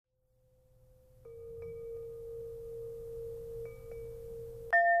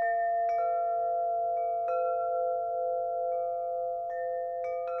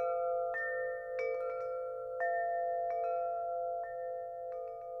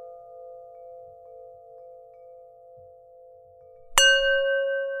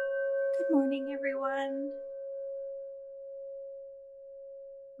Morning, everyone.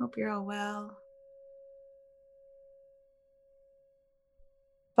 Hope you're all well.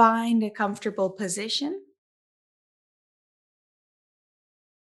 Find a comfortable position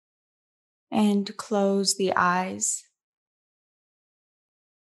and close the eyes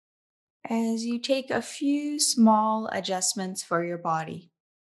as you take a few small adjustments for your body.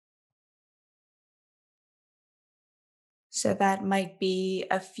 So that might be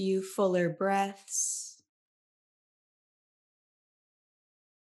a few fuller breaths,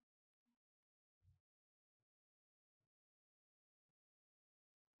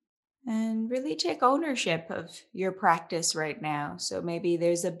 and really take ownership of your practice right now. So maybe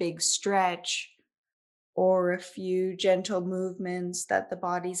there's a big stretch or a few gentle movements that the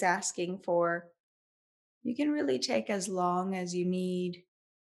body's asking for. You can really take as long as you need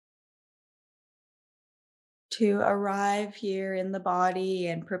to arrive here in the body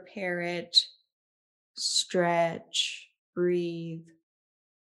and prepare it. Stretch, breathe,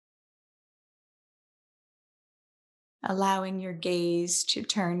 allowing your gaze to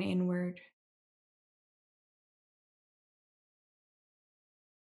turn inward.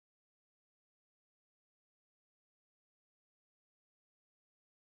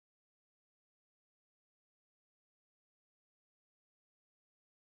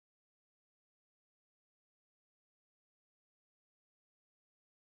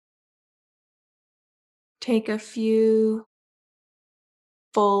 Take a few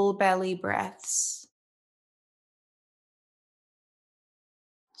full belly breaths,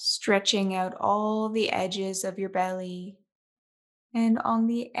 stretching out all the edges of your belly. And on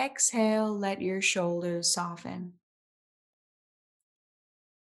the exhale, let your shoulders soften.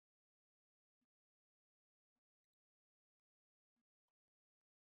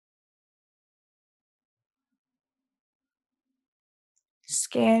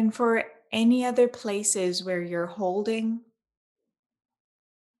 Scan for any other places where you're holding.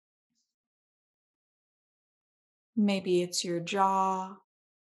 Maybe it's your jaw,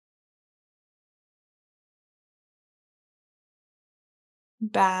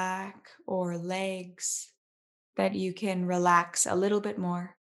 back, or legs that you can relax a little bit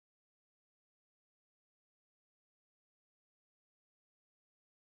more.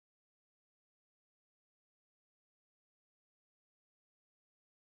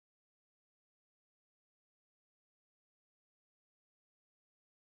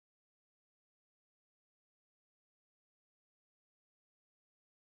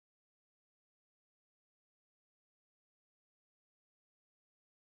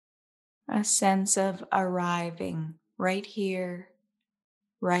 A sense of arriving right here,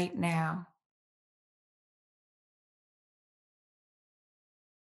 right now.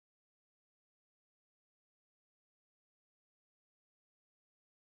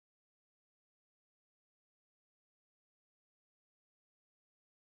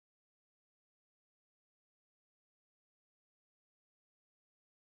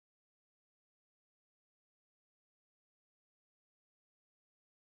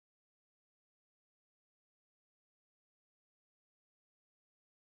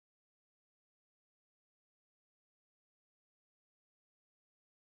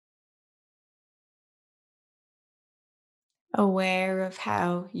 Aware of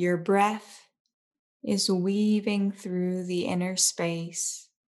how your breath is weaving through the inner space,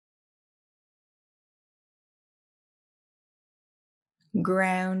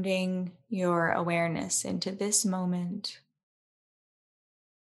 grounding your awareness into this moment.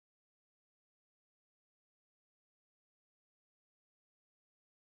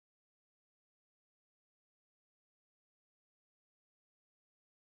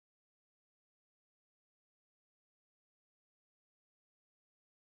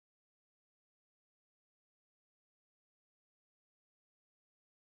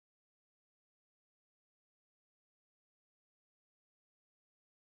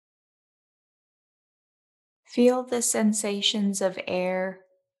 Feel the sensations of air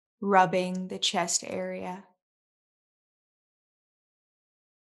rubbing the chest area.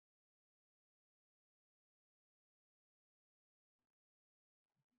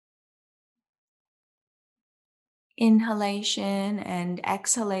 Inhalation and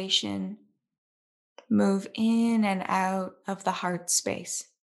exhalation move in and out of the heart space.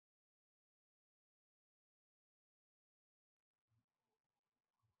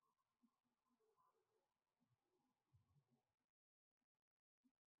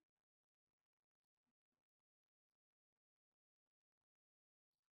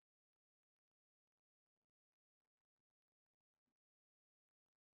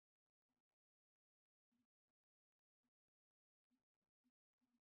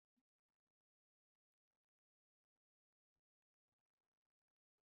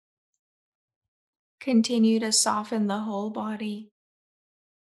 Continue to soften the whole body,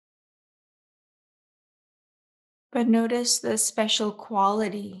 but notice the special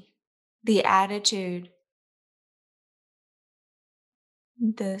quality, the attitude,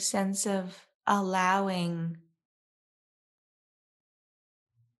 the sense of allowing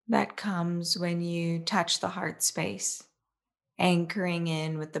that comes when you touch the heart space, anchoring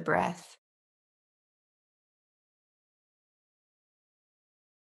in with the breath.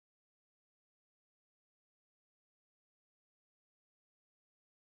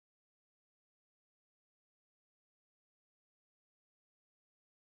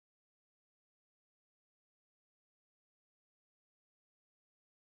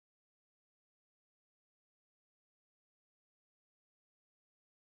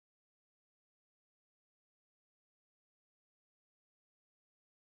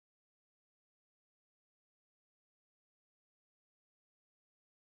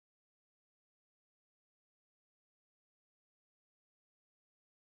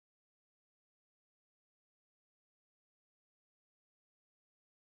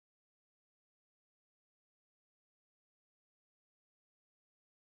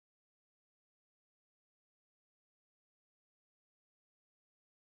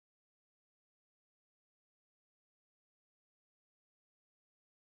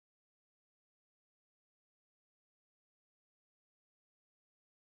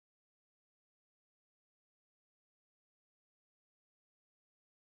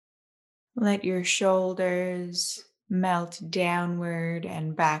 Let your shoulders melt downward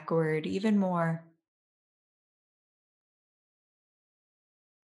and backward even more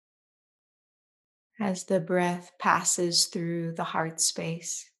as the breath passes through the heart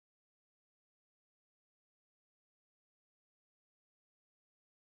space.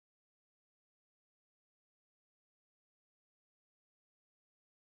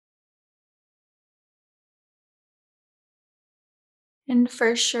 And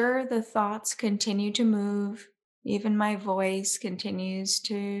for sure, the thoughts continue to move. Even my voice continues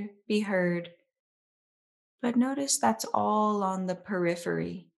to be heard. But notice that's all on the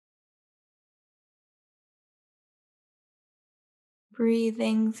periphery.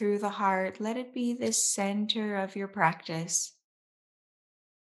 Breathing through the heart, let it be the center of your practice,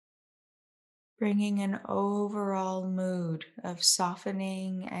 bringing an overall mood of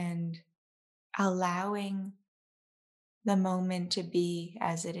softening and allowing the moment to be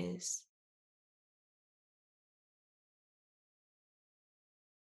as it is.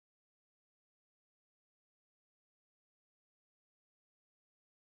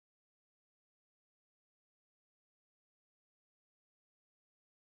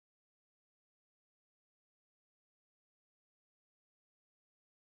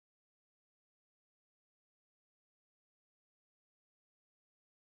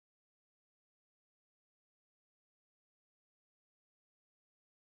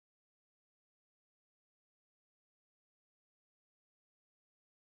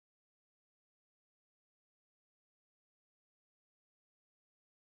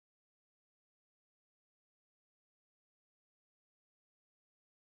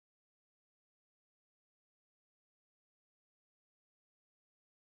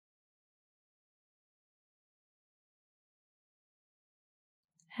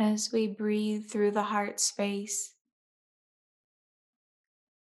 As we breathe through the heart space,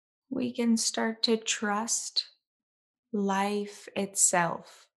 we can start to trust life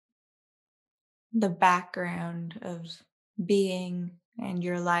itself, the background of being and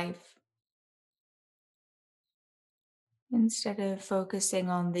your life, instead of focusing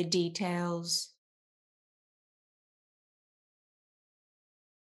on the details,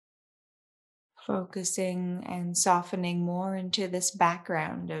 focusing and softening more into this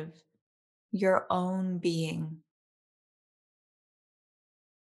background of your own being.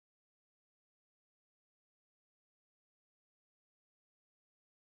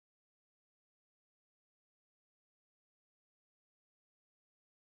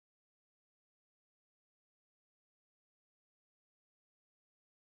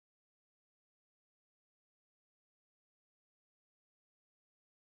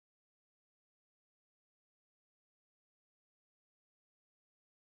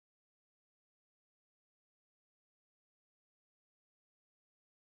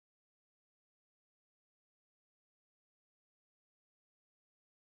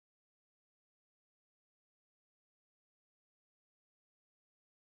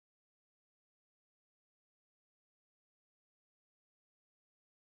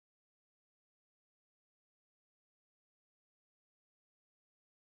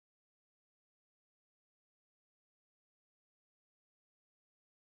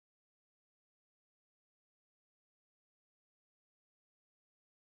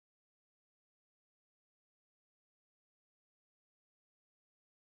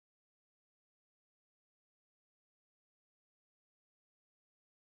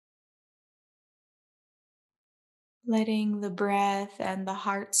 letting the breath and the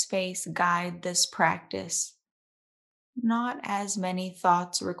heart space guide this practice. Not as many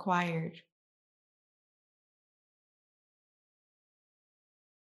thoughts required.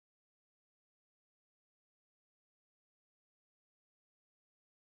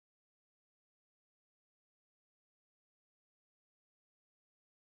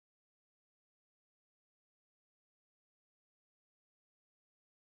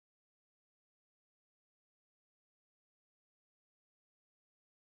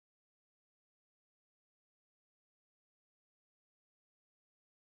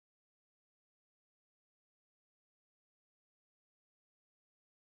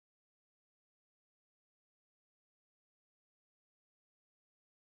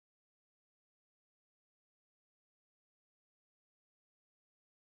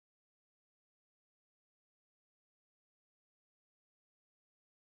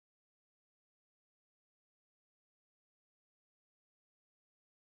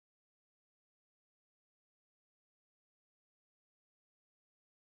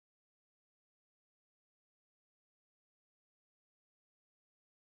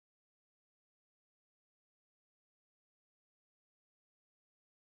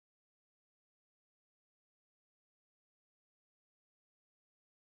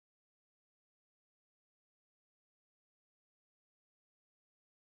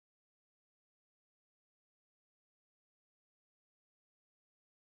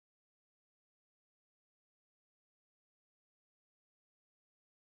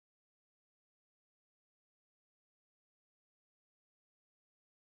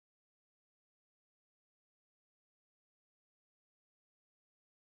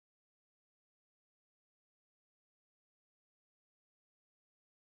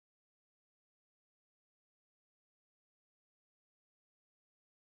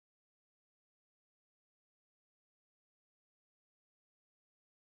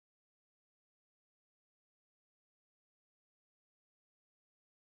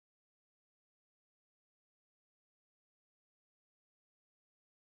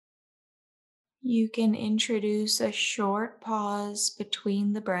 You can introduce a short pause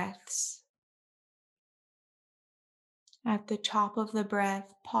between the breaths. At the top of the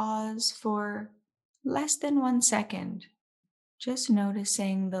breath, pause for less than 1 second, just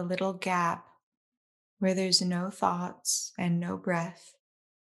noticing the little gap where there's no thoughts and no breath,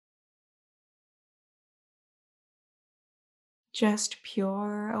 just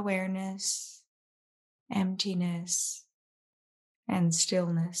pure awareness, emptiness, and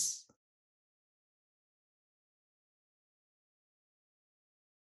stillness.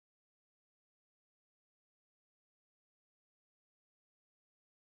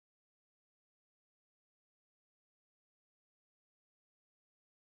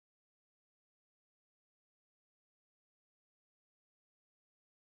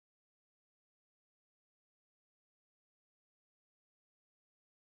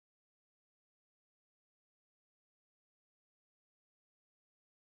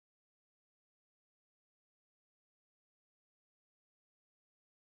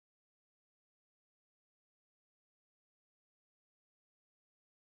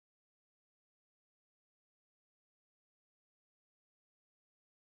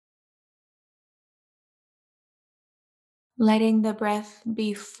 Letting the breath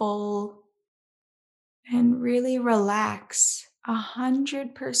be full and really relax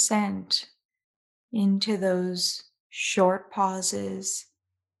 100% into those short pauses,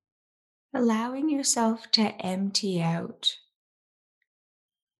 allowing yourself to empty out.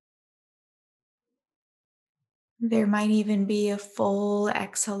 There might even be a full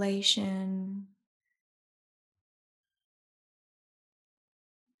exhalation,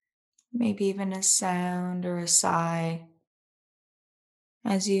 maybe even a sound or a sigh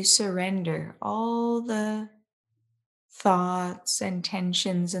as you surrender all the thoughts and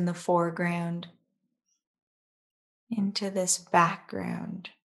tensions in the foreground into this background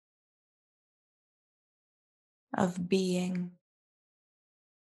of being.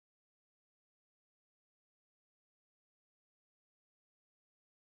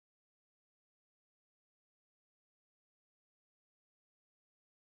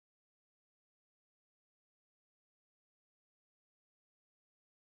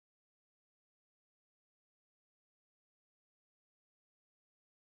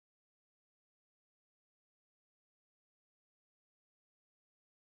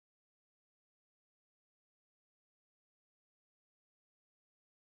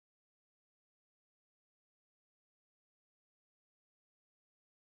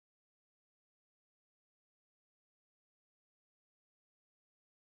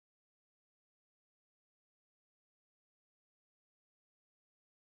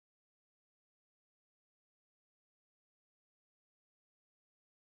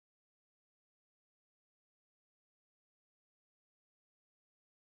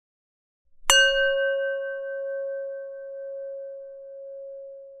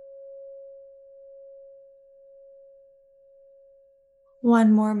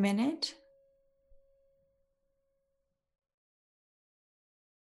 One more minute.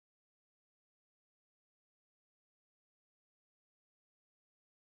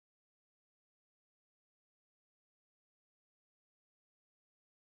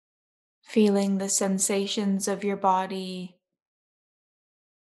 Feeling the sensations of your body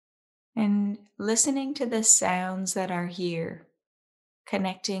and listening to the sounds that are here,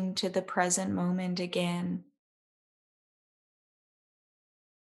 connecting to the present moment again.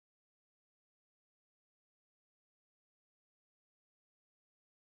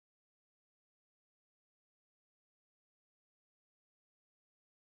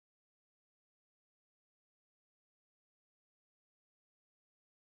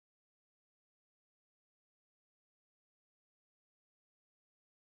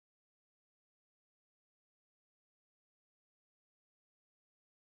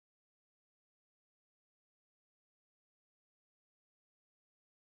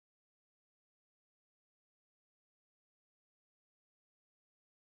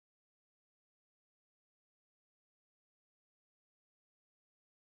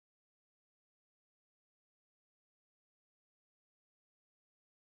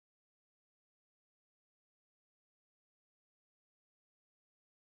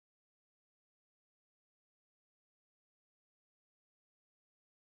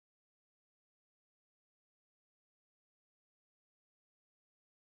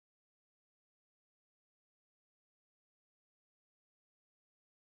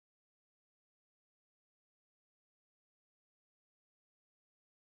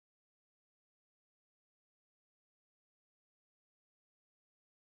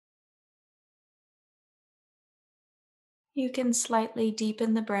 You can slightly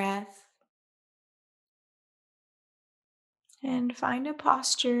deepen the breath and find a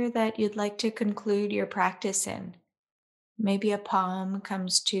posture that you'd like to conclude your practice in. Maybe a palm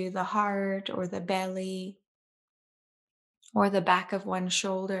comes to the heart or the belly or the back of one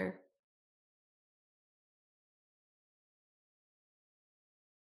shoulder.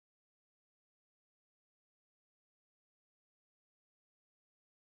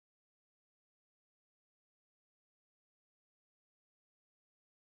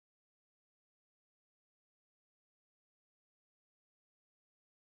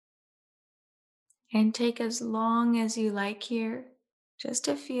 And take as long as you like here, just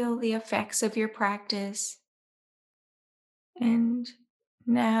to feel the effects of your practice. And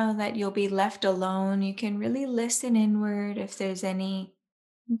now that you'll be left alone, you can really listen inward if there's any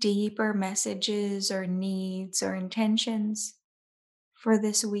deeper messages or needs or intentions for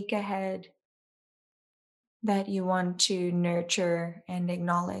this week ahead that you want to nurture and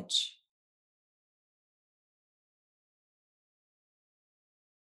acknowledge.